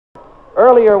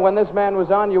Earlier, when this man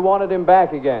was on, you wanted him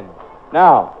back again.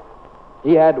 Now,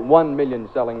 he had 1 million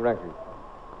selling record.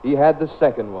 He had the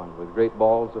second one with Great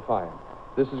Balls of Fire.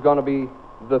 This is going to be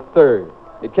the third.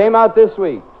 It came out this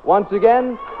week. Once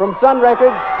again, from Sun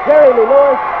Records, Jerry Lee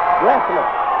Lewis, Breathless.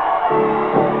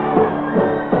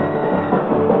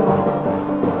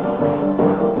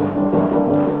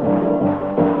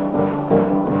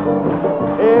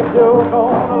 If you're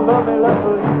gonna love me, let's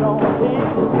lean on me.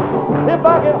 If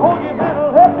I can hold you, then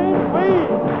it'll help me squeeze.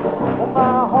 Well,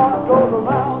 my heart goes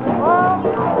around and round.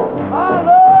 My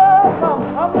love comes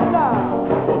tumbling down.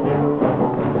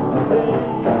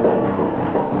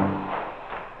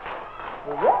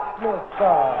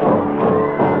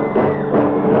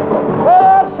 Well,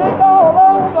 I shake all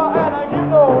over, and you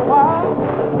know why.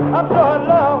 I'm sure in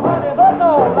love, honey, but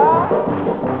no lie.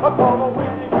 Because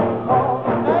when you call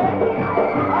my name,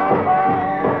 I'm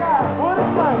mine, I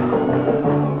wouldn't mind.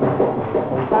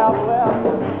 Have left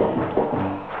me.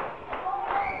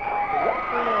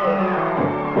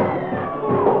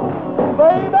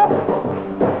 Baby,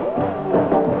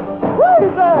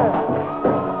 crazy.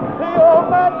 You're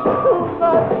much too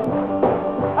much.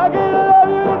 I can't love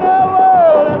you in the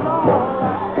world. It's all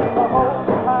right. The whole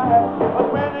time. But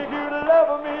when you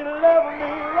love me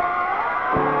right.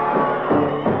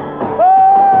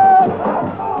 Oh,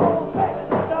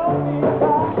 baby, don't be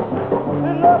shy.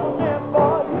 You love me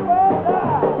for you and I.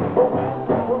 But when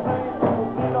you rain,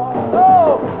 you don't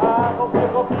know. I go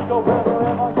pick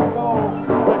wherever you go.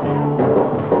 But you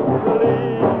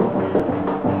believe me.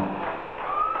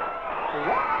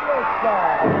 Let's go.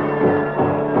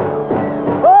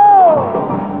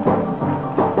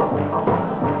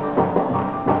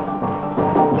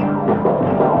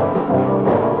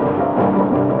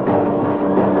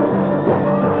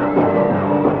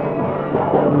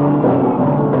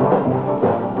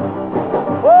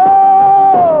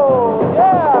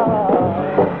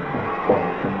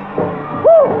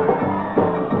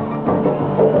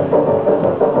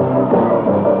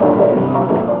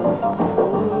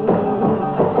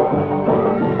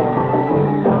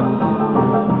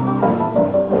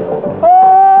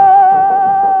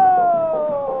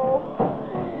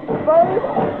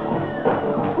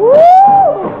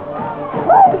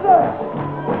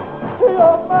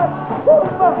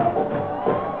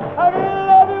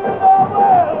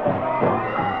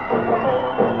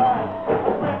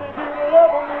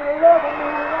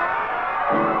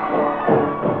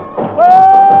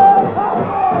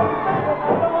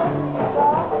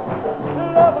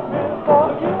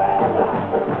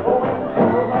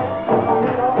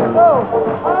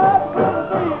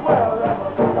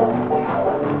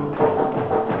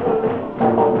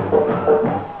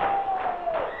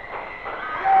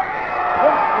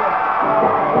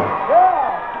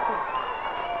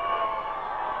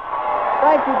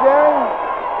 Thank you, Jerry.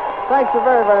 Thanks so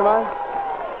very, very much.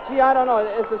 Gee, I don't know.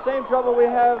 It's the same trouble we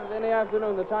have in the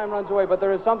afternoon. The time runs away. But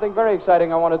there is something very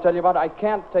exciting I want to tell you about. I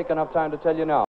can't take enough time to tell you now.